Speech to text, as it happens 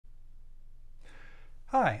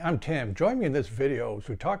Hi, I'm Tim. Join me in this video as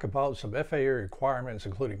we talk about some FAA requirements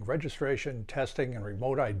including registration, testing, and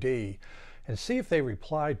remote ID, and see if they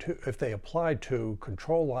apply to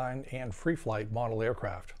control line and free flight model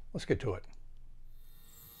aircraft. Let's get to it.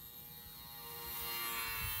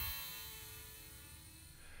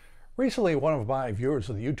 Recently, one of my viewers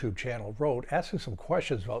of the YouTube channel wrote asking some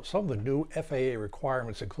questions about some of the new FAA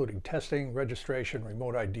requirements including testing, registration,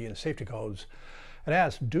 remote ID, and safety codes, and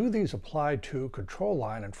asked, do these apply to control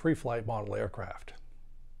line and free flight model aircraft?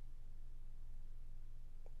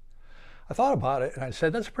 I thought about it and I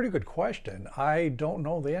said, that's a pretty good question. I don't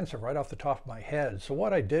know the answer right off the top of my head. So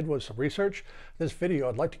what I did was some research. This video,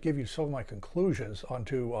 I'd like to give you some of my conclusions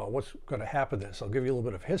onto what's going to happen to this. I'll give you a little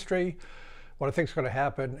bit of history, what I think is going to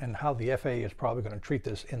happen, and how the FAA is probably going to treat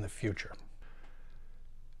this in the future.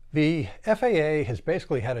 The FAA has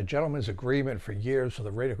basically had a gentleman's agreement for years with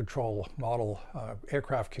the radio control model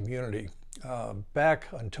aircraft community. Back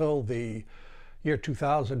until the year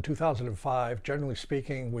 2000, 2005, generally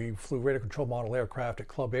speaking, we flew radio control model aircraft at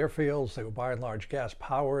club airfields. They were by and large gas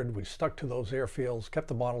powered. We stuck to those airfields, kept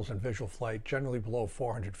the models in visual flight, generally below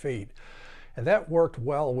 400 feet. And that worked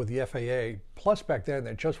well with the FAA. Plus back then,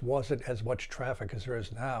 there just wasn't as much traffic as there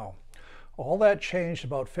is now. All that changed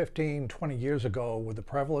about 15, 20 years ago with the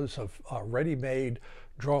prevalence of ready-made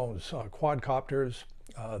drones, quadcopters.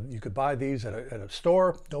 You could buy these at a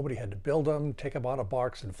store. Nobody had to build them, take them out of a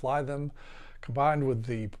box and fly them. Combined with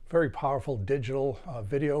the very powerful digital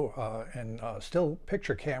video and still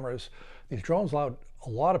picture cameras, these drones allowed a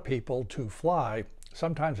lot of people to fly,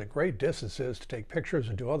 sometimes at great distances, to take pictures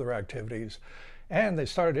and do other activities. And they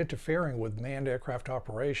started interfering with manned aircraft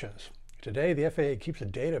operations. Today, the FAA keeps a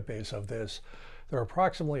database of this. There are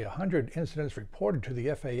approximately 100 incidents reported to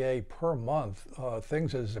the FAA per month.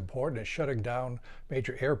 Things as important as shutting down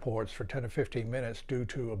major airports for 10 to 15 minutes due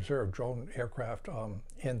to observed drone aircraft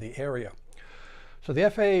in the area. So the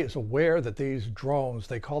FAA is aware that these drones,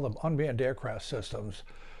 they call them unmanned aircraft systems.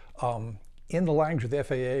 In the language of the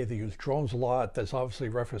FAA, they use drones a lot. There's obviously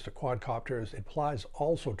reference to quadcopters. It applies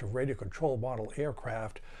also to radio control model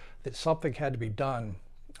aircraft that something had to be done.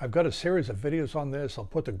 I've got a series of videos on this. I'll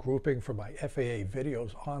put the grouping for my FAA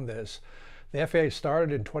videos on this. The FAA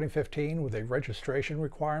started in 2015 with a registration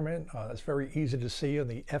requirement. That's very easy to see on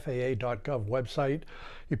the FAA.gov website.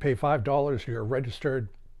 You pay $5, you're registered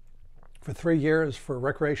for 3 years. For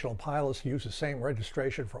recreational pilots, use the same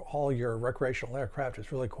registration for all your recreational aircraft.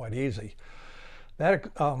 It's really quite easy. That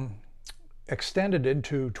extended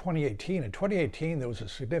into 2018. In 2018, there was a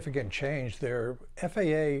significant change. Their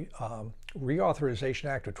FAA Reauthorization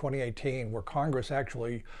Act of 2018, where Congress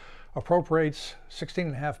actually appropriates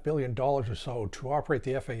 $16.5 billion or so to operate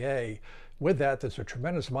the FAA. With that, there's a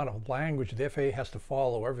tremendous amount of language the FAA has to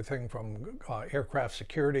follow, everything from aircraft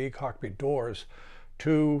security, cockpit doors,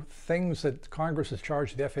 to things that Congress has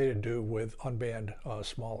charged the FAA to do with unmanned,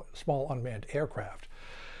 small unmanned aircraft.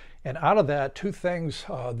 And out of that, two things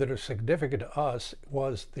that are significant to us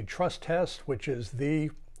was the trust test, which is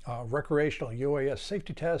the recreational UAS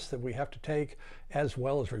safety test that we have to take, as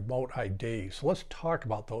well as remote ID. So let's talk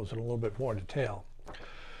about those in a little bit more detail.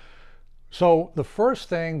 So the first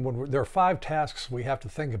thing, there are 5 tasks we have to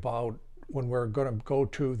think about when we're going to go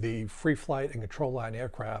to the free flight and control line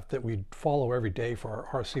aircraft that we follow every day for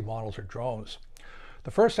our RC models or drones. The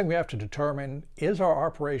first thing we have to determine is our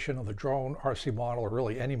operation of the drone, RC model, or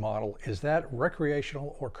really any model, is that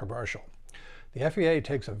recreational or commercial? The FAA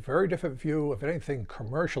takes a very different view of anything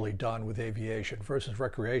commercially done with aviation versus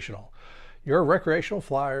recreational. You're a recreational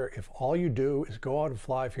flyer if all you do is go out and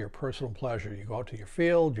fly for your personal pleasure. You go out to your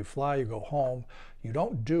field, you fly, you go home. You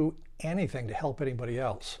don't do anything to help anybody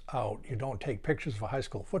else out. You don't take pictures of a high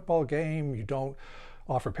school football game. You don't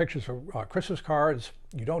offer pictures of Christmas cards.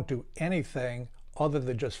 You don't do anything other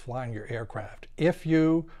than just flying your aircraft. If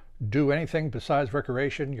you do anything besides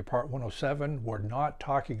recreation, you're Part 107. We're not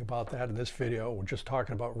talking about that in this video. We're just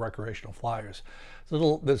talking about recreational flyers. There's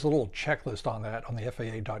a little checklist on that on the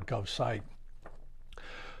FAA.gov site.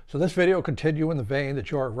 So this video will continue in the vein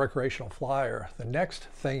that you're a recreational flyer. The next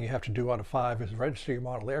thing you have to do out of 5 is register your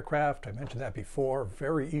model aircraft. I mentioned that before.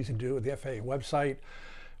 Very easy to do with the FAA website.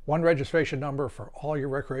 One registration number for all your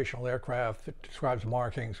recreational aircraft that describes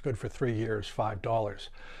markings, good for 3 years, $5.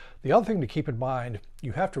 The other thing to keep in mind,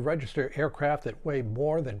 you have to register aircraft that weigh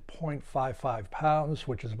more than 0.55 pounds,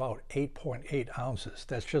 which is about 8.8 ounces.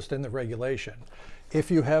 That's just in the regulation. If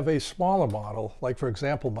you have a smaller model, like for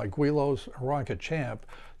example my Guilo's Aeronca Champ,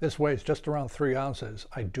 this weighs just around 3 ounces.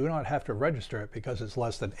 I do not have to register it because it's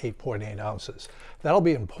less than 8.8 ounces. That'll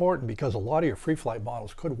be important because a lot of your free flight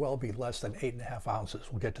models could well be less than 8.5 ounces.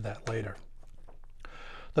 We'll get to that later.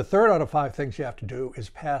 The third out of 5 things you have to do is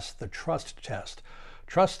pass the trust test.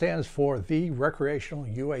 Trust stands for the Recreational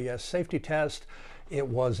UAS Safety Test. It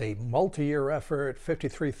was a multi-year effort,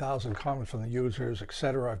 53,000 comments from the users,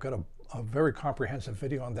 etc. I've got a very comprehensive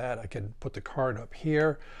video on that. I can put the card up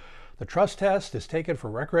here. The trust test is taken for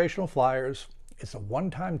recreational flyers. It's a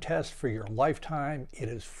one-time test for your lifetime. It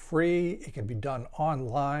is free. It can be done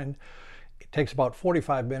online. It takes about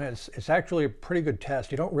 45 minutes. It's actually a pretty good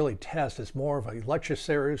test. You don't really test. It's more of a lecture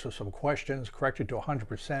series with some questions corrected to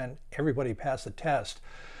 100%. Everybody passed the test.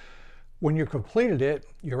 When you've completed it,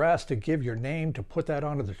 you're asked to give your name to put that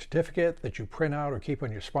onto the certificate that you print out or keep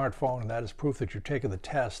on your smartphone, and that is proof that you've taken the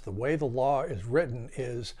test. The way the law is written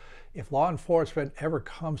is if law enforcement ever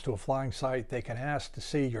comes to a flying site, they can ask to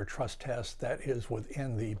see your trust test. That is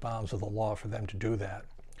within the bounds of the law for them to do that.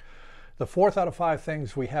 The fourth out of 5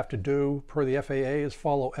 things we have to do per the FAA is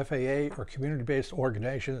follow FAA or community-based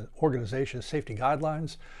organization safety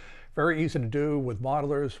guidelines. Very easy to do with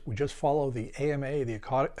modelers. We just follow the AMA, the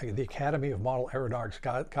Academy of Model Aeronautics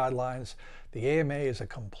guidelines. The AMA is a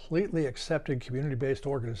completely accepted community-based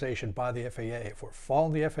organization by the FAA. If we're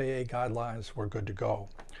following the FAA guidelines, we're good to go.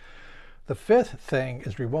 The fifth thing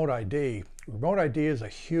is remote ID. Remote ID is a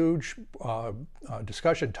huge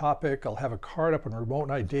discussion topic. I'll have a card up on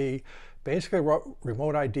remote ID. Basically, what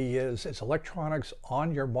remote ID is, it's electronics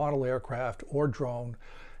on your model aircraft or drone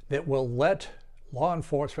that will let law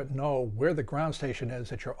enforcement know where the ground station is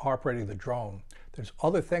that you're operating the drone. There's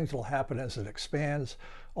other things that will happen as it expands.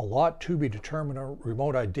 A lot to be determined on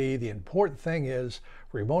remote ID. The important thing is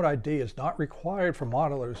remote ID is not required for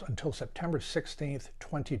modelers until September 16th,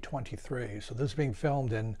 2023. So this is being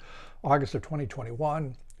filmed in August of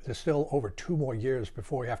 2021. There's still over 2 more years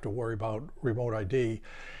before we have to worry about remote ID.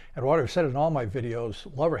 And what I've said in all my videos,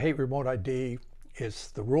 love or hate remote ID, it's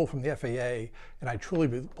the rule from the FAA, and I truly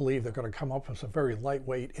believe they're going to come up with some very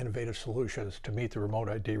lightweight, innovative solutions to meet the remote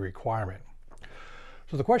ID requirement.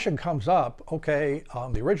 So the question comes up, okay,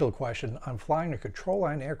 the original question, I'm flying a control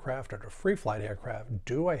line aircraft or a free flight aircraft.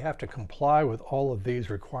 Do I have to comply with all of these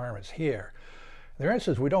requirements here? The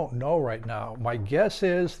answer is we don't know right now. My guess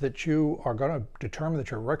is that you are going to determine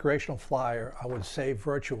that you're a recreational flyer. I would say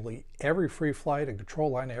virtually every free flight and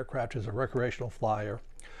control line aircraft is a recreational flyer.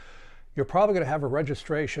 You're probably going to have a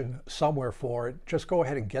registration somewhere for it. Just go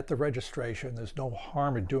ahead and get the registration. There's no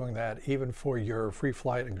harm in doing that, even for your free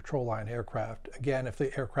flight and control line aircraft. Again, if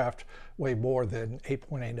the aircraft weigh more than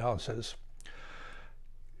 8.8 ounces.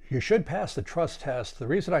 You should pass the trust test. The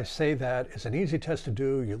reason I say that is an easy test to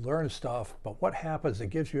do. You learn stuff, but what happens, it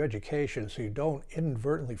gives you education so you don't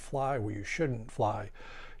inadvertently fly where you shouldn't fly.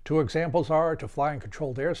 2 examples are to fly in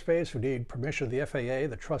controlled airspace. You need permission of the FAA.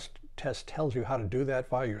 The trust test tells you how to do that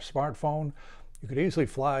via your smartphone. You could easily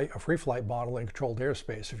fly a free flight model in controlled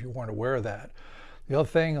airspace if you weren't aware of that. The other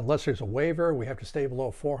thing, unless there's a waiver, we have to stay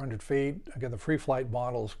below 400 feet. Again, the free flight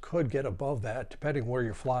models could get above that, depending where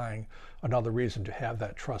you're flying. Another reason to have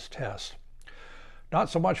that trust test. Not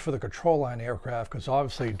so much for the control line aircraft, because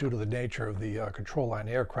obviously due to the nature of the control line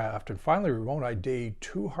aircraft. And finally, remote ID,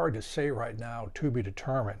 too hard to say right now, to be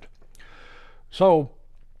determined. So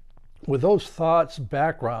with those thoughts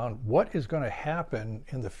background, what is going to happen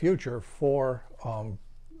in the future for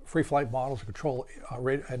free flight models and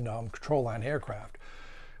control line aircraft?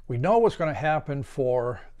 We know what's going to happen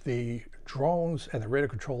for the drones and the radar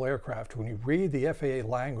control aircraft. When you read the FAA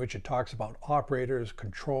language, it talks about operators,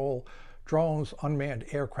 control, drones, unmanned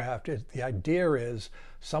aircraft. The idea is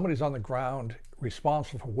somebody's on the ground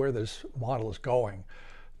responsible for where this model is going.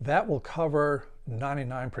 That will cover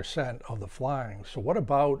 99% of the flying. So what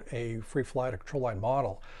about a free flight or control line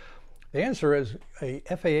model? The answer is a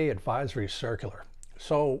FAA Advisory Circular.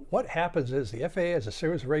 So what happens is the FAA has a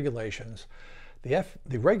series of regulations.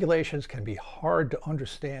 The regulations can be hard to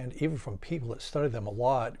understand even from people that study them a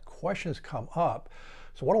lot. Questions come up.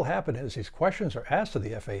 So what will happen is these questions are asked to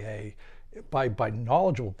the FAA by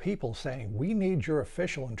knowledgeable people saying, we need your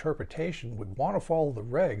official interpretation. We want to follow the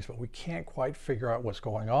regs, but we can't quite figure out what's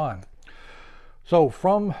going on. So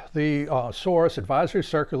from the source, advisory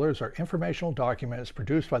circulars are informational documents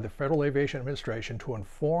produced by the Federal Aviation Administration to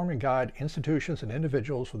inform and guide institutions and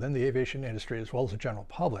individuals within the aviation industry as well as the general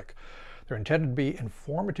public. They're intended to be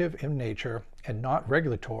informative in nature and not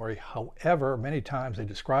regulatory. However, many times they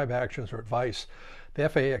describe actions or advice the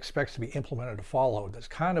FAA expects to be implemented or followed. There's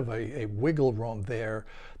kind of a wiggle room there.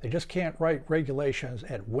 They just can't write regulations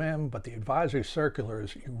at whim, but the advisory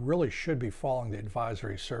circulars, you really should be following the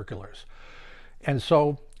advisory circulars. And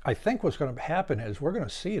so I think what's going to happen is we're going to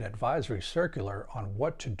see an advisory circular on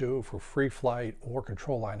what to do for free flight or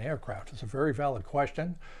control line aircraft. It's a very valid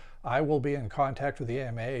question. I will be in contact with the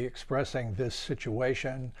AMA expressing this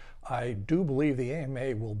situation. I do believe the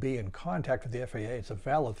AMA will be in contact with the FAA. It's a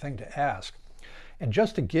valid thing to ask. And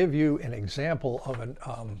just to give you an example of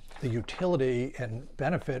the utility and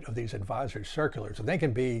benefit of these advisory circulars, and they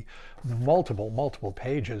can be multiple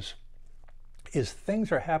pages, is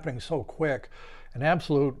things are happening so quick. An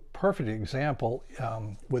absolute perfect example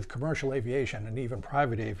with commercial aviation and even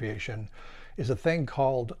private aviation is a thing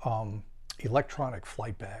called electronic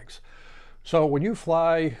flight bags. So when you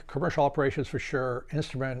fly commercial operations for sure,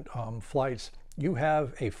 instrument flights, you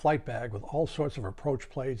have a flight bag with all sorts of approach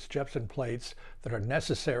plates, Jepson plates that are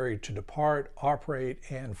necessary to depart, operate,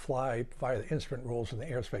 and fly via the instrument rules in the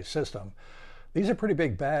airspace system. These are pretty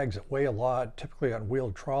big bags that weigh a lot, typically on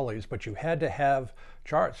wheeled trolleys, but you had to have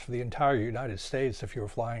charts for the entire United States if you were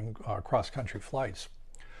flying cross-country flights.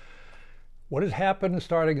 What had happened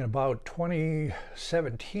starting in about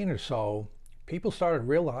 2017 or so, people started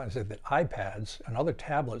realizing that iPads and other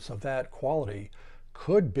tablets of that quality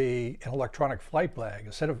could be an electronic flight bag.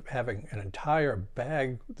 Instead of having an entire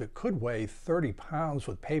bag that could weigh 30 pounds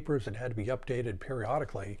with papers that had to be updated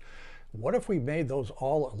periodically, what if we made those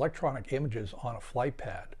all electronic images on a flight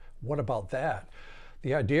pad? What about that?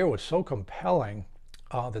 The idea was so compelling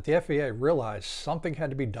that the FAA realized something had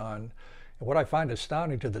to be done. And what I find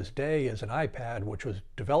astounding to this day is an iPad, which was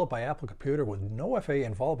developed by Apple Computer with no FAA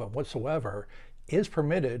involvement whatsoever, is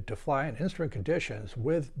permitted to fly in instrument conditions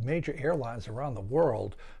with major airlines around the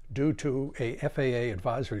world due to a FAA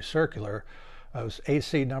Advisory Circular. It was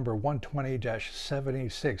AC number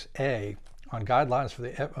 120-76A on guidelines for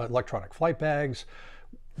the electronic flight bags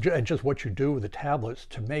and just what you do with the tablets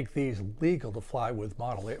to make these legal to fly with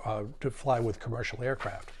commercial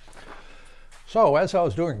aircraft. So as I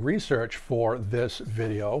was doing research for this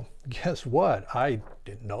video, guess what? I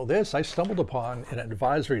didn't know this. I stumbled upon an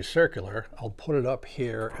advisory circular. I'll put it up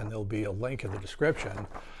here and there'll be a link in the description.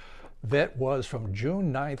 That was from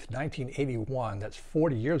June 9th, 1981. That's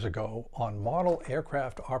 40 years ago on model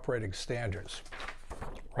aircraft operating standards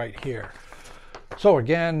right here. So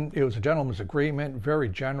again, it was a gentleman's agreement, very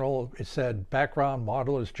general. It said background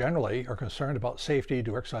modelers generally are concerned about safety,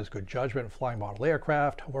 do exercise good judgment in flying model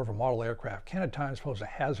aircraft. However, model aircraft can at times pose a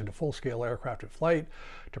hazard to full-scale aircraft in flight,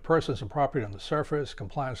 to persons and property on the surface.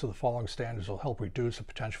 Compliance with the following standards will help reduce the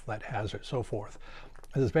potential for that hazard, so forth.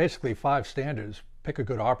 And there's basically 5 standards. Pick a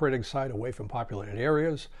good operating site away from populated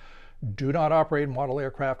areas. Do not operate model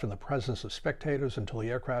aircraft in the presence of spectators until the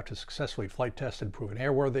aircraft is successfully flight tested and proven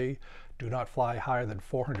airworthy. Do not fly higher than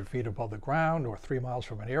 400 feet above the ground or 3 miles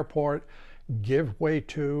from an airport. Give way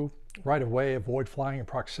to right of way. Avoid flying in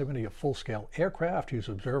proximity of full-scale aircraft. Use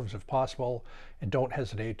observers if possible, and don't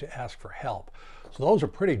hesitate to ask for help. So those are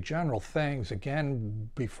pretty general things. Again,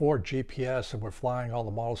 before GPS and we're flying all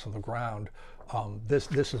the models on the ground,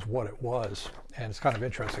 this is what it was. And it's kind of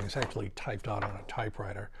interesting. It's actually typed out on a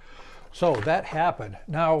typewriter. So that happened.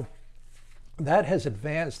 Now, that has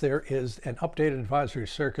advanced. There is an updated advisory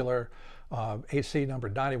circular, AC number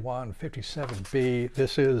 9157B.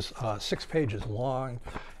 This is 6 pages long,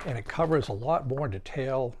 and it covers a lot more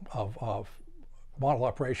detail of model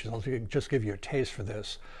operations. I'll just give you a taste for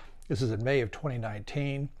this. This is in May of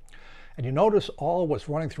 2019. And you notice what's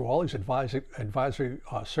running through all these advisory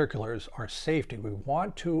circulars are safety. We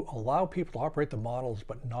want to allow people to operate the models,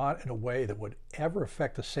 but not in a way that would ever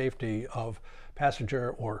affect the safety of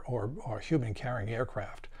passenger or human carrying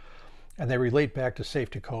aircraft. And they relate back to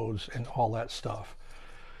safety codes and all that stuff.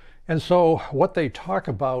 And so what they talk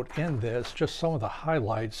about in this, just some of the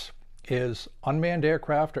highlights, is unmanned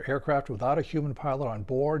aircraft or aircraft without a human pilot on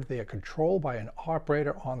board. They are controlled by an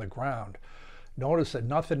operator on the ground. Notice that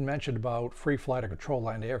nothing mentioned about free flight or control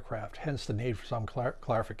line aircraft, hence the need for some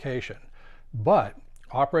clarification. But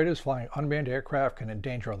operators flying unmanned aircraft can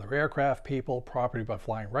endanger other aircraft, people, property by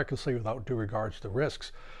flying recklessly without due regards to the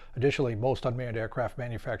risks. Additionally, most unmanned aircraft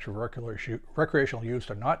manufactured for recreational use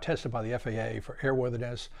are not tested by the FAA for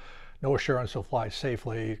airworthiness. No assurance they'll fly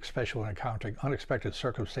safely, especially when encountering unexpected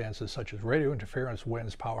circumstances such as radio interference,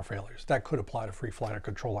 winds, power failures. That could apply to free flight or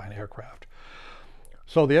control line aircraft.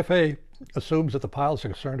 So the FAA assumes that the pilots are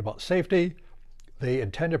concerned about safety. They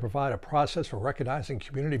intend to provide a process for recognizing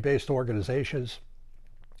community-based organizations.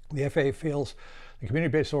 The FAA feels the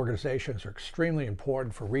community-based organizations are extremely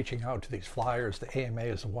important for reaching out to these flyers. The AMA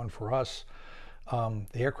is the one for us. The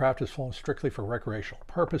aircraft is flown strictly for recreational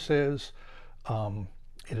purposes.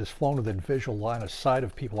 It is flown within visual line of sight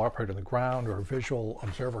of people operating on the ground or a visual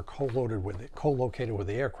observer co-located with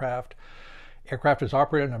the aircraft. Aircraft is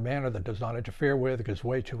operated in a manner that does not interfere with, gives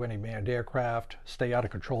way to any manned aircraft, stay out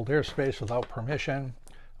of controlled airspace without permission,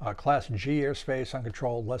 Class G airspace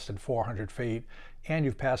uncontrolled, less than 400 feet, and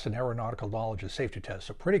you've passed an aeronautical knowledge and safety test.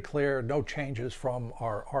 So pretty clear, no changes from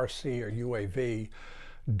our RC or UAV.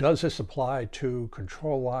 Does this apply to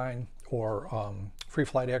control line or free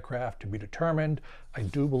flight aircraft? To be determined. I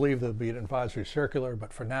do believe there'll be an advisory circular,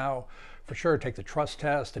 but for now, for sure, take the trust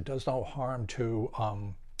test. It does no harm to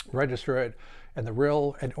register it. And we're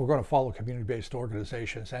going to follow community-based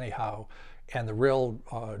organizations anyhow. And the real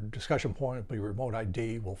discussion point will be remote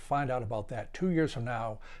ID. We'll find out about that 2 years from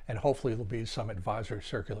now, and hopefully there'll be some advisory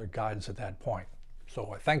circular guidance at that point.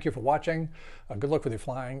 So I thank you for watching. Good luck with your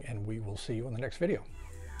flying, and we will see you in the next video.